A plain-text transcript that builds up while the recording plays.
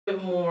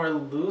more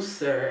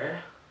looser.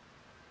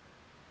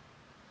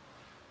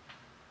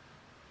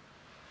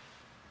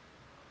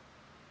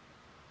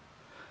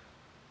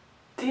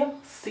 Do you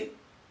see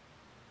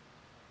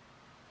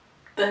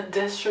the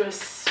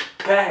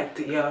disrespect,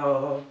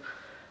 yo?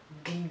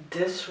 The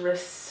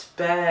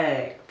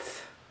disrespect.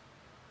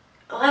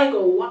 Like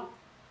what?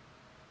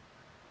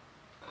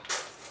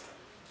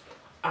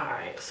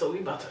 Alright, so we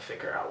about to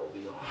figure out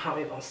how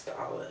we gonna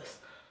style this.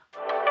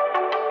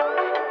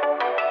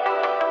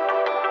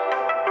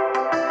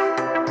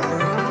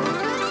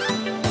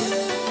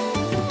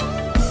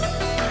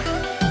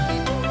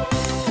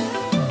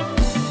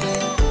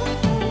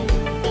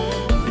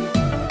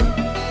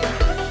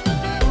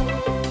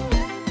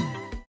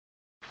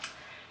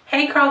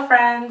 Hey curl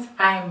friends,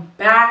 I'm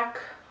back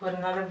with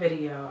another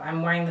video.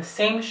 I'm wearing the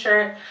same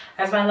shirt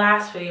as my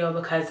last video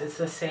because it's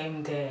the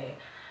same day.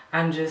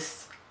 I'm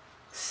just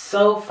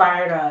so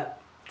fired up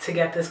to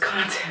get this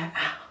content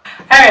out.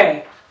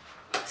 Alright,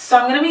 so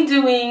I'm going to be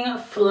doing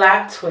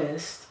flat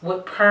twist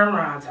with perm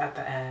rods at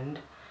the end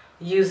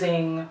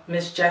using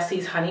Miss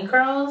Jessie's honey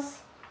curls.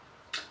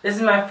 This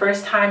is my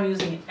first time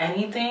using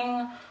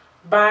anything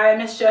by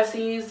Miss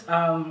Jessie's.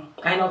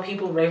 I know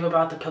people rave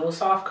about the Pillow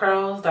Soft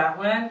curls, that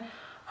one.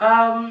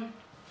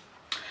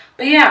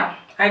 But yeah,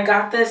 I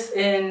got this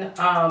in,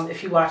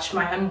 if you watched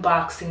my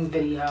unboxing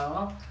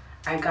video,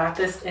 I got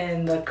this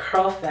in the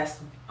Curl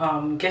Fest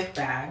gift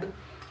bag.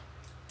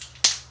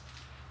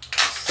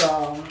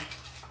 So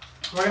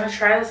we're gonna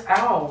try this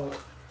out.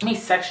 Let me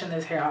section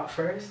this hair out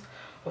first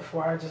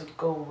before I just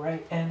go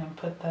right in and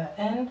put that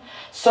in.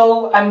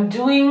 So I'm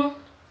doing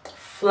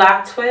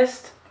flat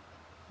twist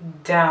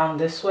down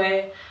this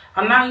way.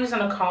 I'm not using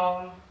a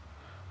comb.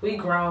 We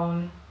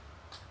grown.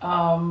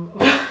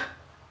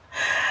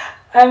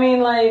 I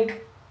mean,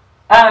 like,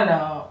 I don't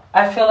know.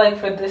 I feel like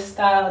for this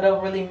style, it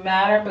don't really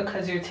matter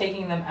because you're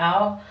taking them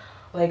out.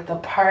 Like, the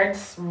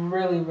parts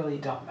really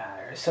don't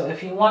matter. So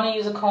if you want to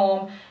use a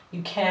comb,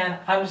 you can.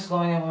 I'm just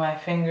going in with my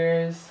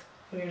fingers.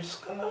 We're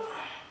just gonna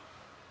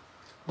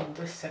move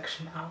this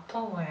section out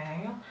the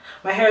way.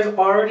 My hair's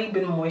already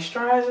been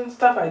moisturized and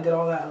stuff. I did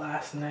all that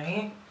last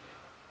night.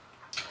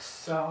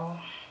 So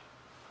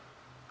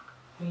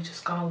we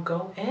just gonna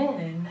go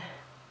in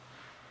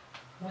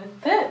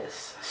with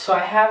this. So I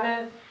have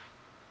it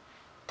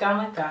down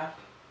like that.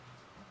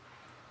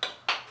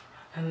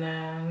 And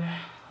then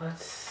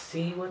let's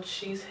see what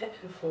she's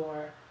hitting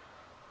for.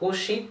 Oh,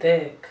 she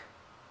thick.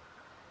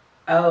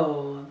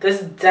 Oh,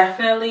 this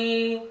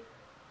definitely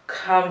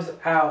comes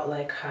out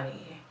like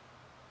honey.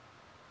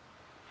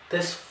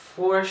 This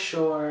for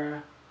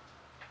sure.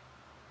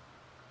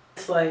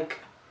 It's like,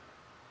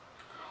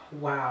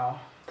 wow.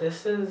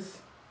 This is,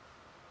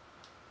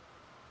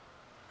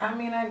 I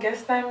mean, I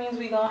guess that means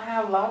we gonna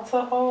have lots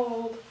of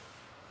hold,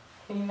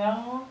 you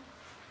know?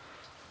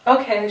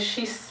 Okay,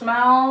 she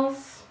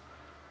smells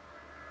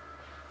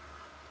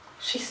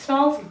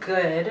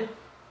good.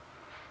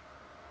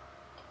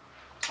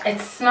 It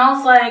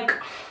smells like,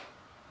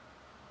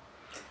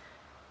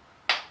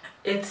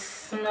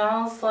 it's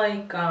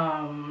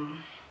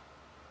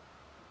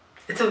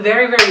a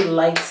very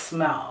light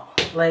smell.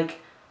 Like,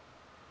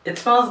 it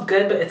smells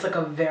good, but it's like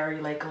a very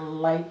like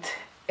light,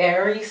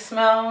 airy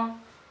smell.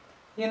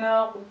 You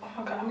know, oh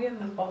my god, I'm getting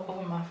this all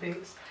over my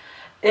face.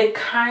 It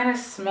kind of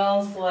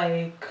smells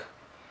like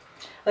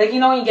you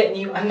know when you get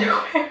new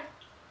underwear?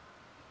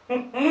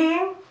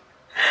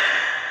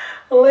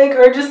 Like,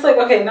 or just like,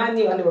 okay, not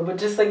new underwear, but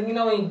just like, you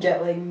know when you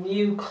get like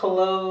new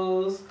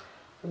clothes,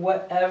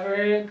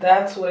 whatever,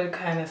 that's what it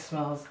kind of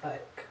smells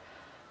like.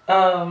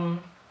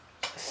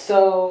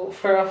 So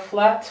for a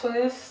flat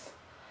twist,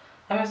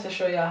 I'm going to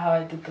show y'all how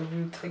I did the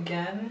roots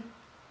again.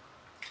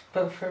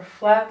 But for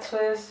flat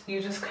twist,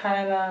 you just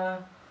kind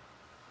of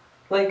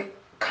like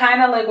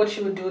what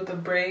you would do with the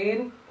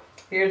braid.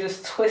 You're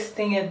just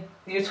twisting it.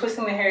 You're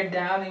twisting the hair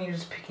down and you're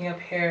just picking up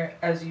hair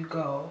as you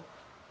go.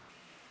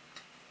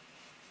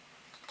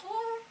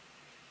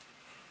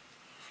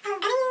 I was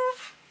gonna use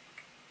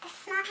the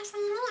small,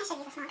 actually maybe I should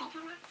use a small braid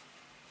for wax.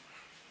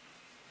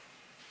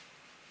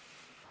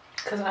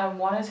 Because I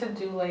wanted to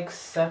do like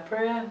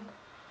separate,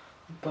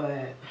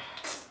 but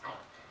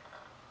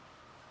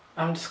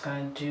I'm just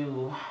gonna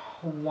do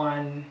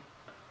one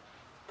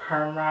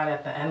perm rod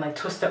at the end, like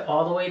twist it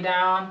all the way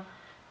down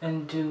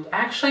and do,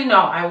 actually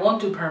no, I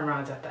won't do perm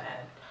rods at the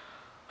end.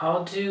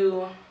 I'll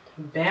do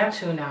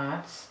Bantu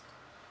knots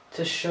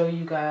to show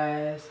you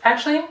guys.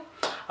 Actually,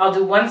 I'll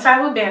do one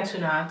side with Bantu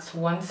knots,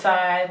 one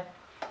side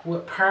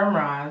with perm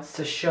rods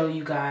to show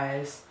you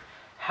guys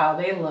how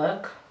they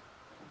look.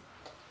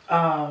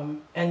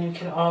 And you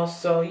can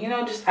also, you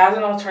know, just as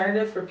an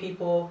alternative for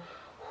people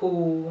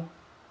who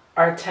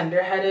are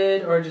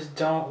tender-headed or just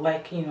don't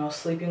like, you know,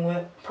 sleeping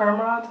with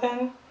perm rods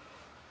in,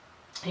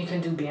 you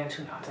can do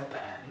Bantu knots at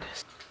the end.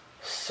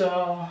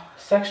 So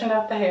section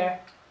up the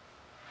hair.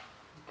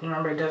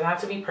 Remember, it doesn't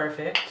have to be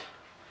perfect.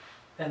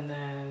 And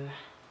then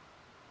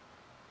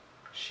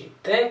she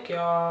thick,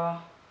 y'all.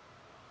 I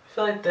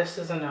feel like this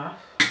is enough.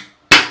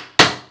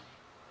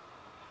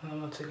 And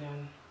then once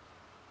again,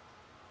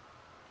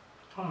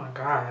 Oh my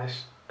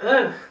gosh.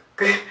 Ugh.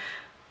 And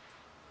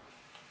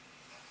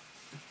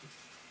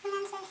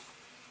then just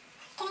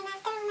getting that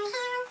through my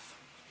hands.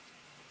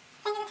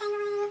 Finger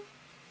detangling.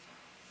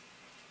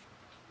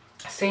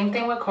 Same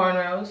thing with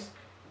cornrows.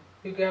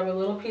 You grab a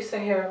little piece of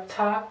hair up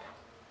top.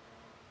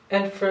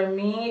 And for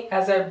me,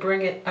 as I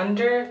bring it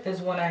under is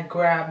when I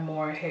grab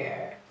more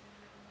hair.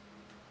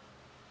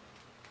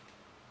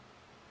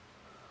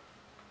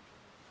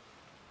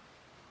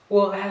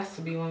 Well, it has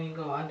to be when you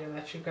go under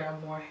that you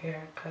grab more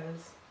hair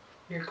because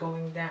you're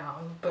going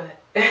down.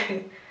 But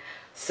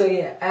so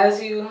yeah,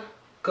 as you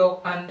go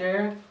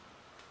under,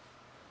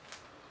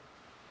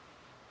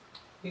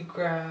 you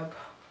grab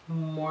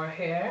more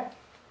hair.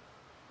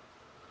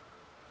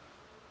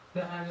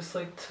 Then I just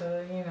like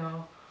to, you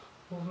know,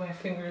 move my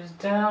fingers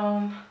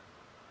down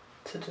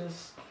to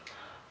just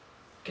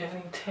get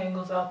any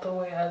tangles out the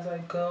way as I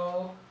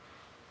go.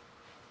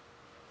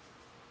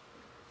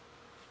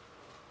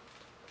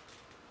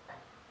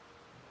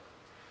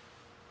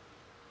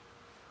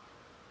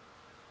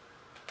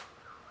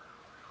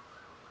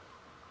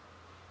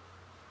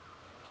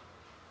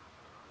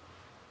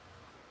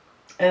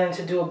 And then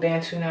to do a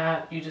Bantu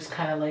knot, you just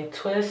kind of like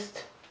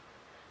twist.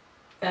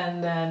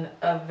 And then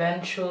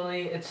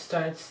eventually it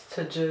starts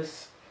to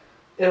just,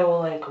 it will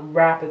like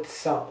wrap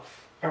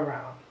itself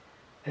around.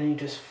 And you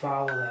just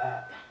follow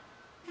that.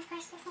 Of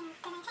course, with, you know,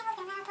 getting tangles,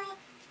 getting out of the way.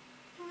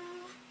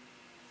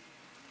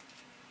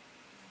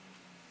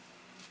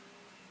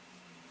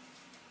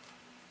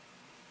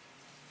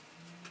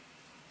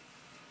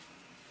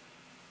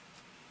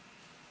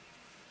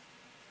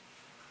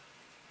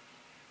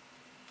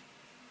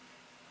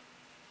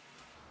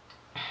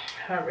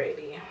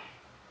 Alrighty.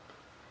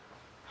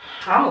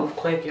 I move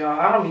quick, y'all.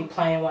 I don't be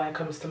playing when it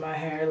comes to my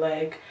hair.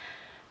 Like,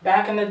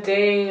 back in the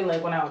day,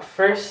 like when I would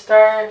first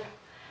start,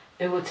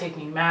 it would take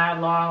me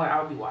mad long. Like,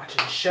 I would be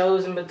watching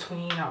shows in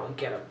between. I would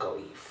get up, go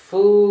eat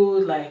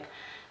food. Like,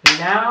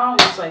 now,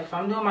 it's like, if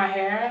I'm doing my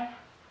hair,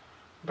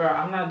 bro,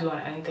 I'm not doing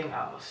anything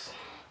else.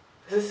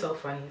 This is so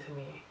funny to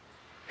me.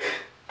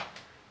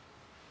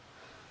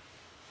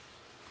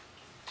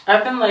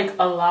 I've been, like,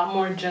 a lot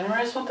more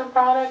generous with the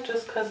product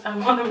just because I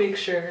want to make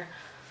sure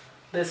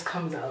this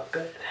comes out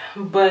good.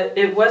 But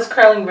it was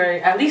curling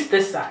at least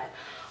this side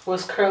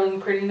was curling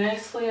pretty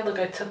nicely. Like,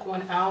 I took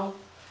one out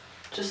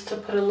just to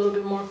put a little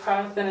bit more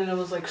product in, and it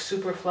was like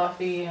super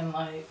fluffy and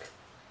like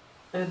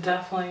it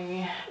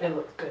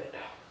looked good.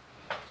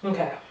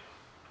 Okay,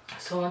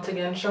 so once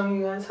again, showing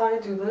you guys how I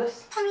do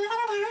this. Tell me as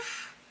I go down.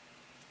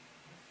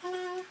 And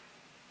then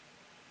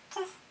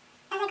just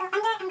as I go under,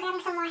 I'm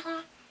grabbing some more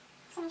hair.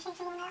 So make sure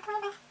to move that way,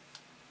 but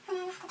and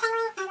then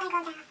detangling as I go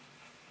down.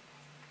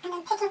 And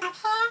then picking up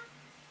hair.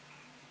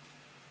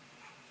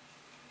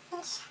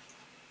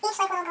 Each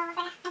like will go over.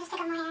 I just pick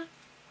up more hair.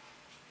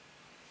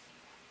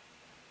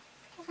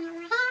 Picking up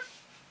more hair.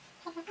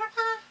 Picking up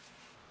hair.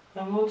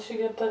 And once you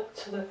get that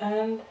to the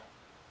end,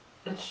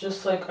 it's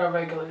just like a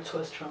regular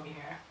twist from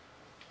here.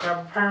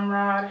 Grab a perm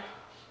rod,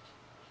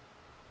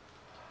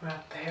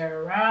 wrap the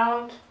hair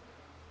around,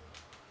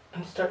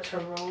 and start to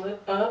roll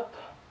it up.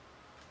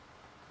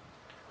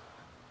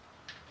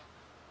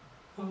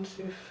 Once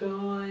you feel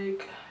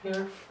like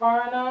you're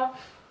far enough,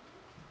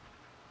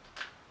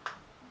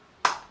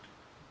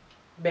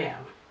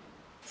 bam.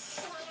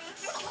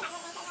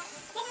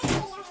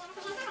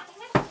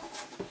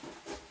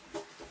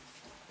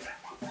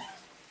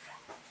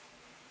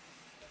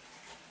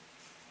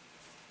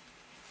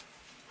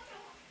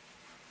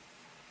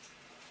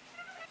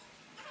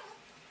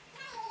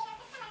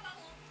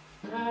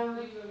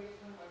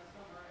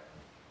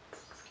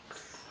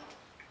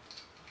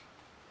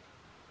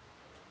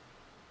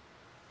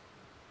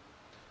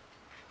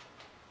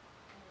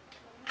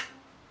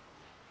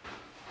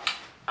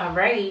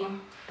 Alrighty,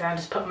 then I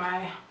just put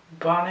my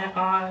bonnet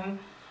on.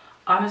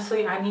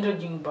 Honestly, I need a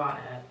new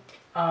bonnet.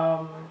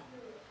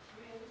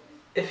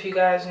 If you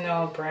guys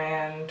know a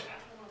brand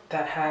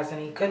that has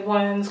any good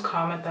ones,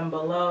 comment them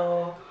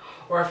below.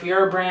 Or if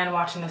you're a brand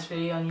watching this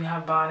video and you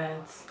have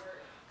bonnets,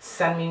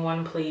 send me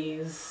one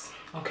please.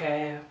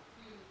 Okay,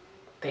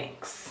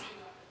 thanks.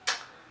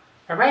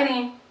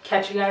 Alrighty,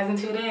 catch you guys in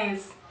 2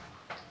 days.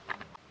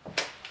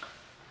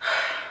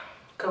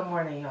 Good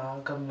morning, y'all.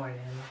 Good morning.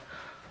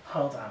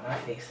 Hold on, my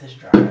face is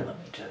dry. Let me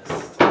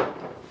just.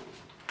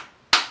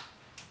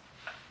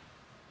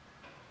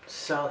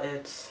 So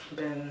it's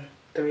been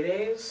 3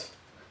 days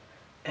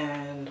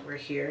and we're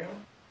here.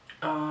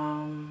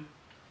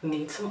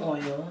 Need some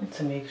oil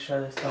to make sure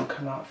this don't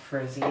come out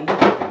frizzy.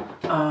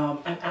 I'm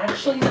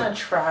actually gonna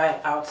try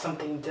out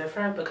something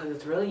different because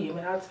it's really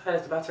humid outside.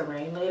 It's about to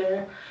rain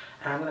later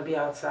and I'm gonna be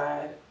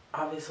outside.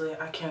 Obviously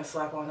I can't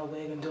slap on a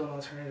wig and do an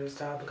alternative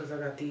style because I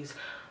got these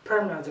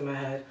perm rods in my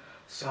head.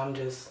 So I'm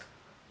just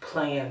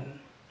playing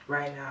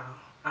right now.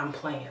 I'm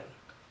playing,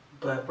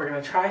 but we're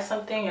gonna try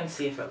something and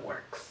see if it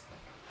works.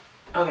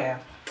 Okay,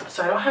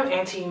 so I don't have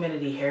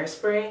anti-humidity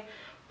hairspray,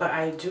 but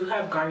I do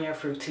have Garnier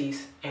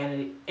Fructis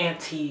and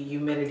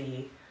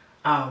anti-humidity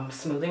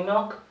smoothing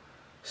milk.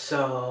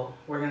 So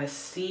we're gonna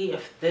see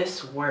if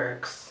this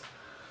works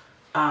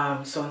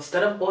So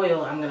instead of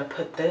oil, I'm gonna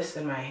put this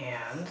in my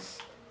hands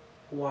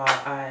while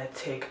I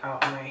take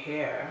out my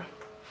hair.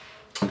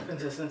 The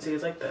consistency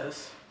is like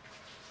this.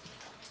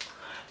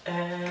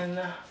 And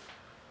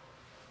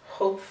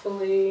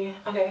hopefully,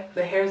 okay,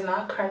 the hair's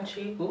not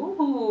crunchy.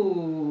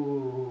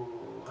 Ooh.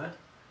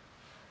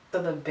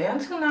 So the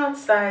Bantu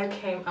outside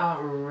came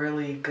out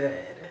really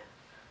good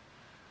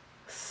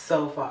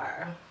so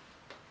far.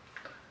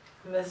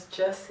 Miss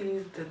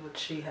Jessie's did what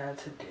she had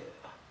to do.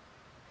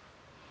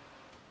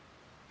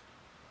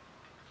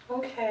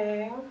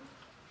 Okay.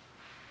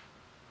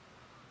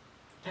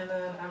 And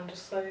then I'm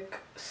just like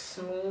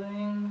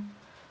smoothing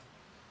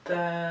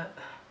that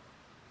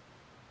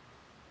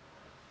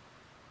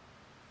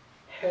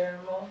hair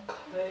milk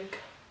like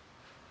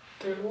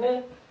through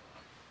it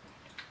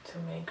to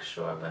make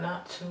sure, but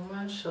not too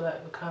much so that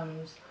it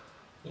becomes,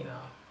 you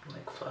know,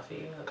 like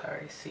fluffy. Like I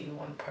already see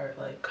one part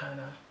like kind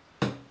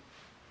of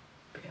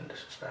being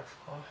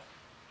disrespectful.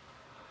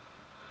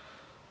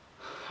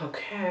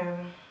 Okay,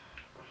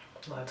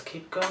 let's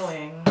keep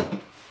going.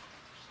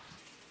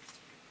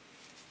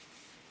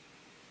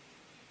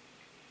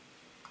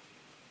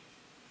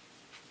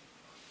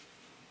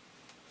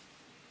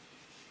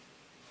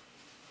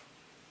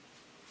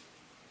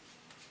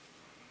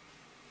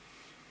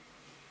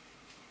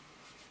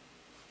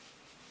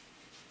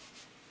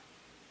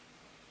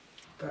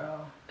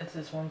 Bro, it's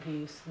this one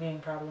piece being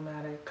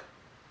problematic.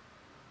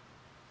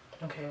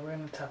 Okay, we're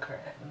gonna tuck her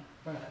in.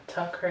 We're gonna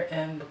tuck her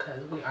in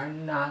because we are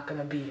not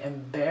gonna be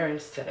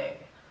embarrassed today.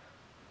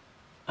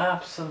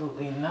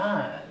 Absolutely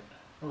not.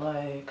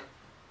 Like,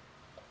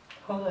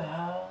 who the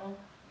hell?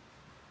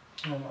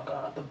 Oh my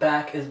god, the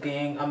back is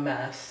being a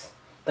mess.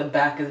 The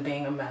back is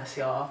being a mess,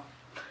 y'all.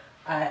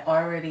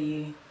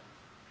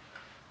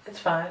 It's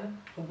fine.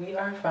 We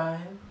are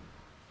fine.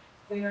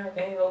 We are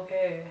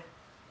A-okay.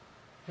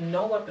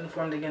 No weapon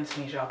formed against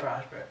me shall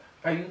prosper.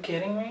 Are you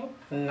kidding me?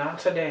 Not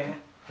today.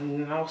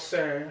 No,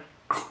 sir.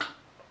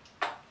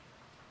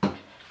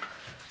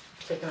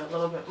 Taking a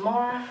little bit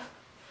more.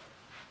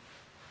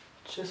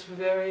 Just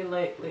very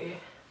lightly.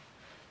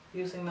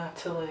 Using that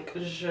to like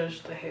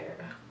zhuzh the hair.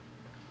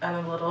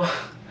 And a little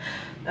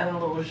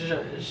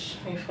zhuzh.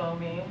 You feel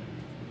me?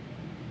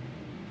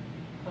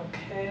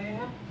 Okay.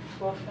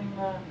 Fluffing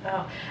that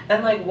out.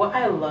 And like what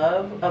I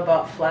love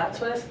about flat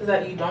twist is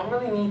that you don't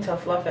really need to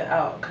fluff it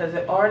out because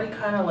it already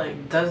kind of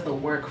like does the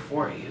work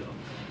for you.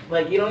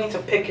 Like you don't need to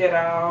pick it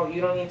out, you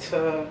don't need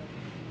to,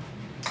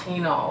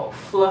 you know,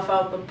 fluff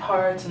out the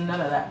parts, none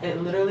of that.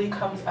 It literally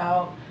comes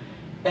out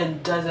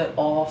and does it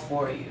all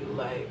for you.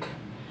 Like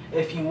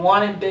if you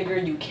want it bigger,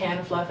 you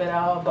can fluff it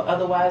out, but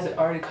otherwise it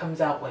already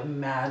comes out with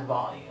mad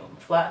volume.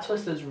 Flat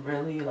twist is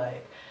really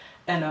like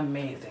an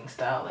amazing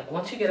style. Like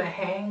once you get a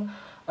hang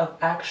of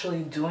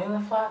actually doing the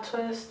flat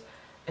twist,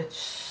 it's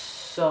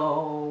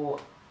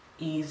so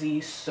easy,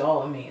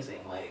 so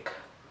amazing. Like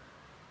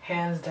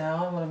hands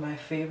down one of my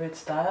favorite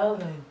styles,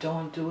 and I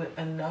don't do it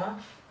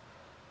enough,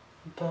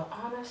 but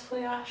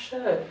honestly I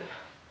should,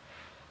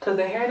 because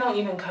the hair don't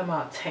even come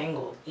out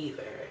tangled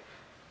either.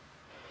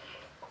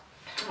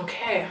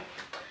 Okay,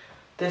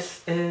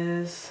 this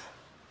is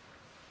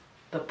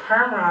the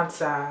perm rod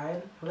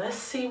side. Let's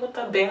see what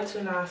the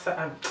Bantu knot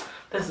side,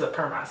 this is the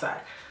perm rod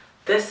side.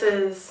 This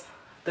is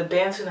the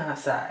Bantu knot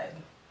side.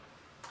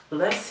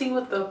 Let's see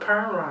what the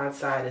perm rod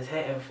side is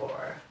hitting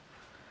for.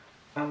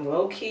 I'm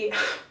low-key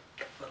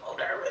a little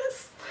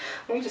nervous.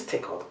 Let me just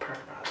take all the perm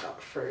rods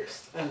out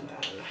first, and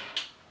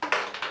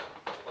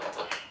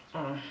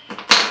then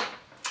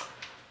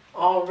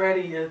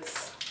already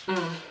it's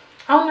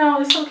oh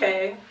no, it's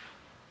okay.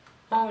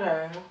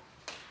 Okay.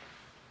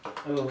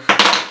 Oof.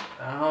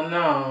 I don't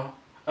know.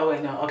 Oh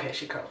wait, no. Okay,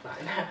 she curled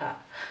fine.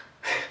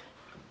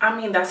 I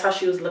mean, that's how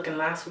she was looking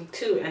last week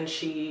too, and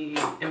she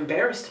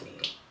embarrassed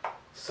me.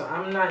 So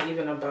I'm not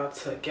even about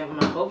to get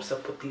my hopes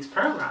up with these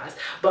perm rods.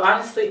 But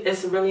honestly,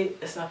 it's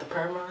not the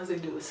perm rods. They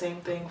do the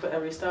same thing for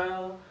every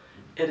style.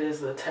 It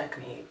is the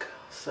technique.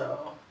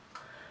 So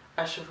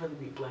I should really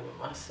be blaming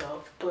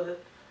myself,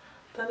 but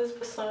that is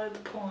beside the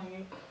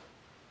point.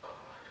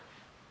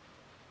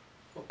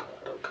 Oh God,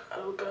 oh God,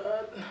 oh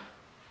God.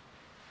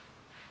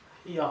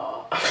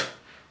 Y'all,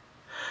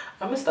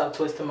 I'm gonna stop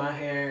twisting my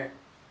hair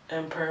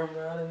and perm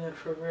rodding it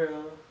for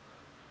real.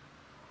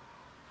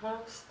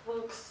 This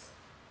looks,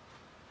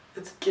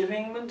 it's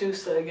giving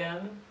Medusa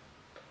again,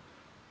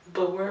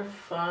 but we're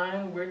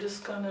fine. We're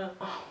just gonna,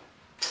 oh,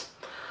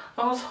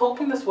 I was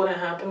hoping this wouldn't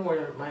happen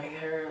where my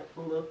hair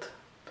looked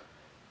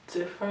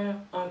different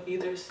on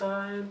either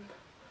side,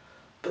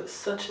 but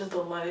such is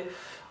the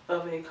life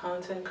of a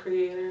content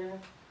creator.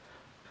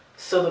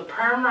 So the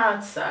perm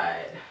rod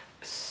side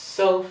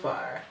so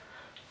far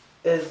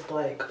is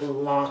like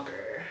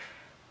longer.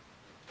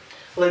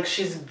 Like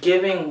she's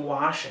giving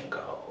wash and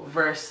go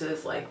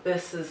versus like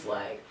this is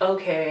like,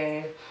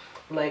 okay,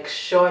 like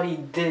shorty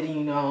did,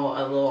 you know,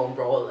 a little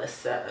roller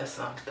set or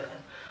something.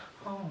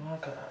 Oh my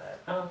God.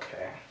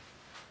 Okay.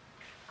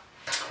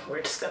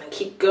 We're just gonna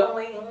keep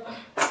going.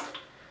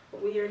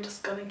 We are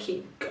just gonna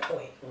keep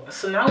going.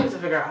 So now we have to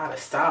figure out how to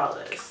style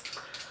this.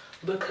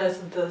 because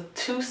the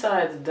two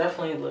sides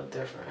definitely look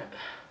different.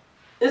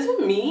 Is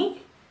it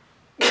me?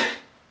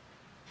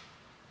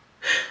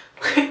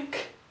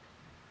 Like,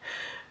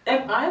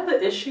 am I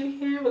the issue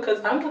here?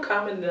 Because I'm the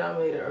common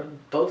denominator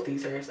of both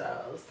these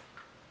hairstyles.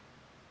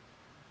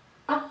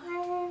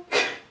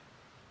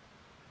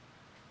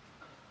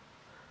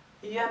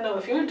 Yeah, no,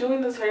 if you're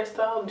doing this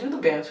hairstyle, do the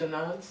Bantu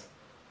knots.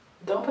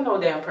 Don't put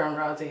no damn perm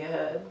rods in your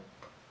head.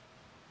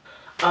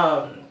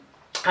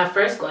 At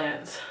first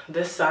glance,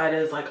 this side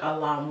is like a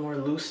lot more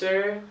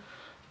looser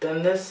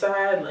than this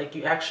side. Like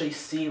you actually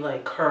see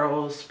like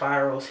curls,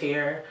 spirals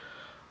here.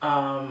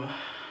 I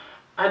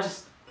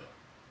just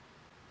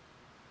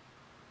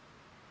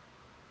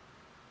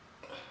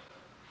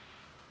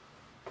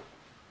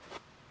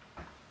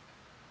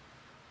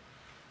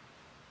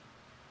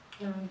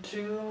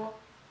do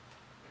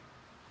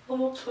a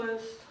little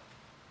twist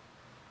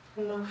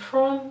in the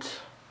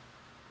front,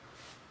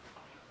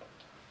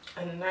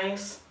 and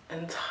nice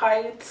and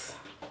tight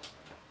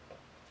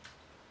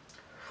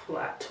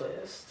flat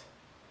twist.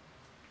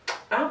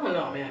 I don't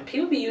know, man.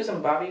 People be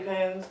using bobby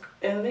pins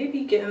and they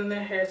be getting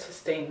their hair to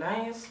stay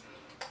nice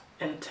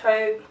and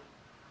tight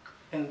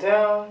and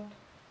down,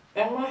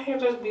 and my hair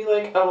just be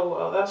like,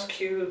 LOL, that's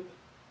cute.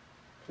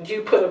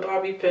 You put a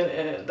bobby pin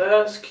in it,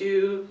 that's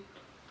cute.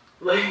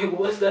 Like,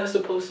 what's that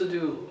supposed to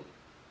do?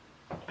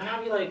 And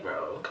I'll be like,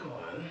 bro, come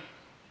on.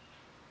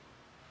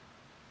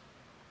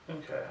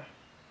 Okay.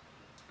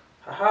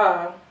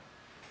 Haha.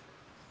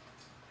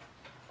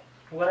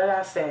 What did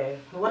I say?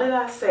 What did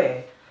I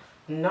say?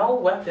 No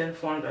weapon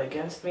formed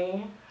against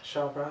me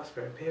shall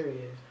prosper,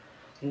 period.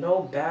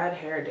 No bad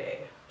hair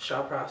day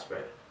shall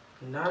prosper.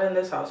 Not in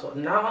this household.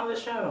 Not on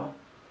this channel.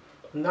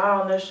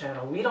 Not on this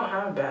channel. We don't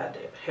have bad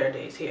hair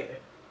days here.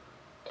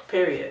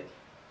 Period.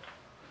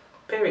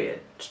 Period.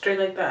 Straight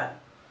like that.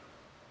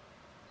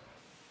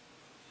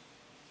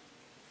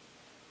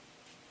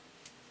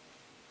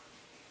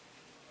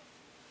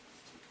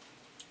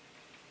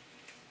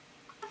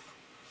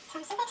 So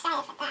I'm super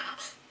excited for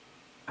that.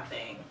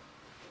 Nothing.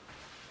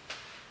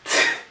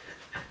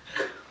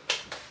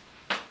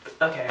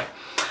 Okay.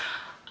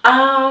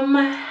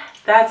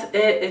 That's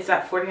it. It's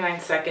at 49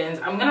 seconds.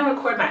 I'm gonna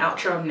record my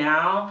outro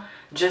now,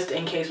 just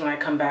in case when I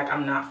come back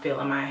I'm not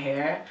feeling my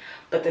hair.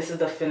 But this is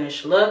the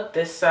finished look.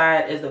 This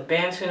side is the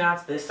Bantu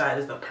knots. This side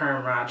is the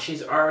perm rod.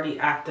 She's already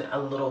acted a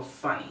little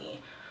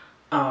funny.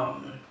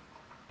 And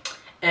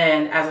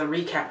as a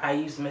recap, I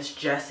used Miss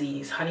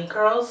Jessie's Honey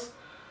Curls.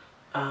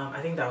 I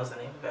think that was the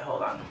name of it.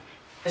 Hold on.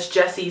 It's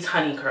Jessie's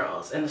Honey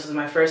Curls, and this is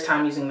my first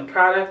time using the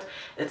product.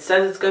 It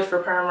says it's good for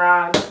perm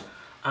rods.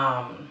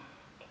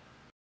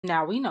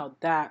 Now we know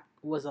that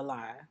was a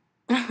lie.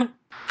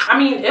 I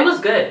mean, it was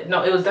good.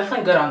 No, it was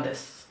definitely good on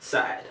this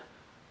side.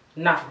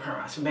 Not for perm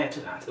rods, for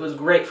Bantu knots. It was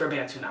great for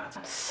Bantu knots.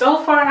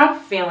 So far, I'm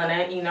feeling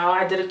it. You know,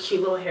 I did a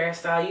cute little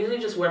hairstyle. I usually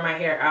just wear my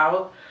hair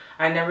out.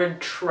 I never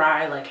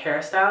try like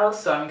hairstyles,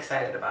 so I'm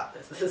excited about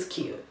this. This is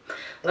cute.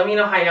 Let me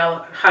know how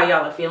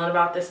y'all are feeling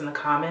about this in the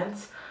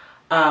comments.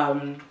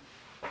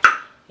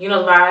 You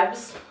know the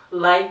vibes.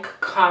 Like,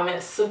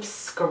 comment,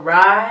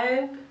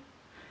 subscribe,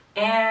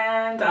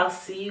 and I'll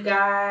see you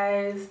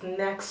guys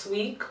next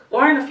week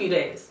or in a few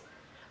days.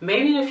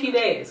 Maybe in a few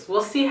days.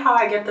 We'll see how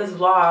I get this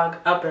vlog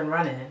up and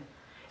running.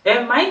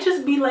 It might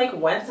just be like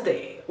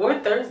Wednesday or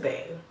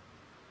Thursday.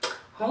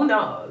 Who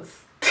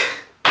knows?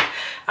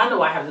 I don't know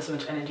why I have this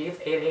much energy. It's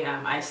 8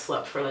 a.m. I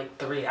slept for like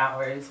 3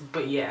 hours.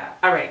 But yeah.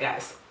 Alright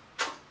guys.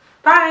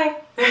 Bye.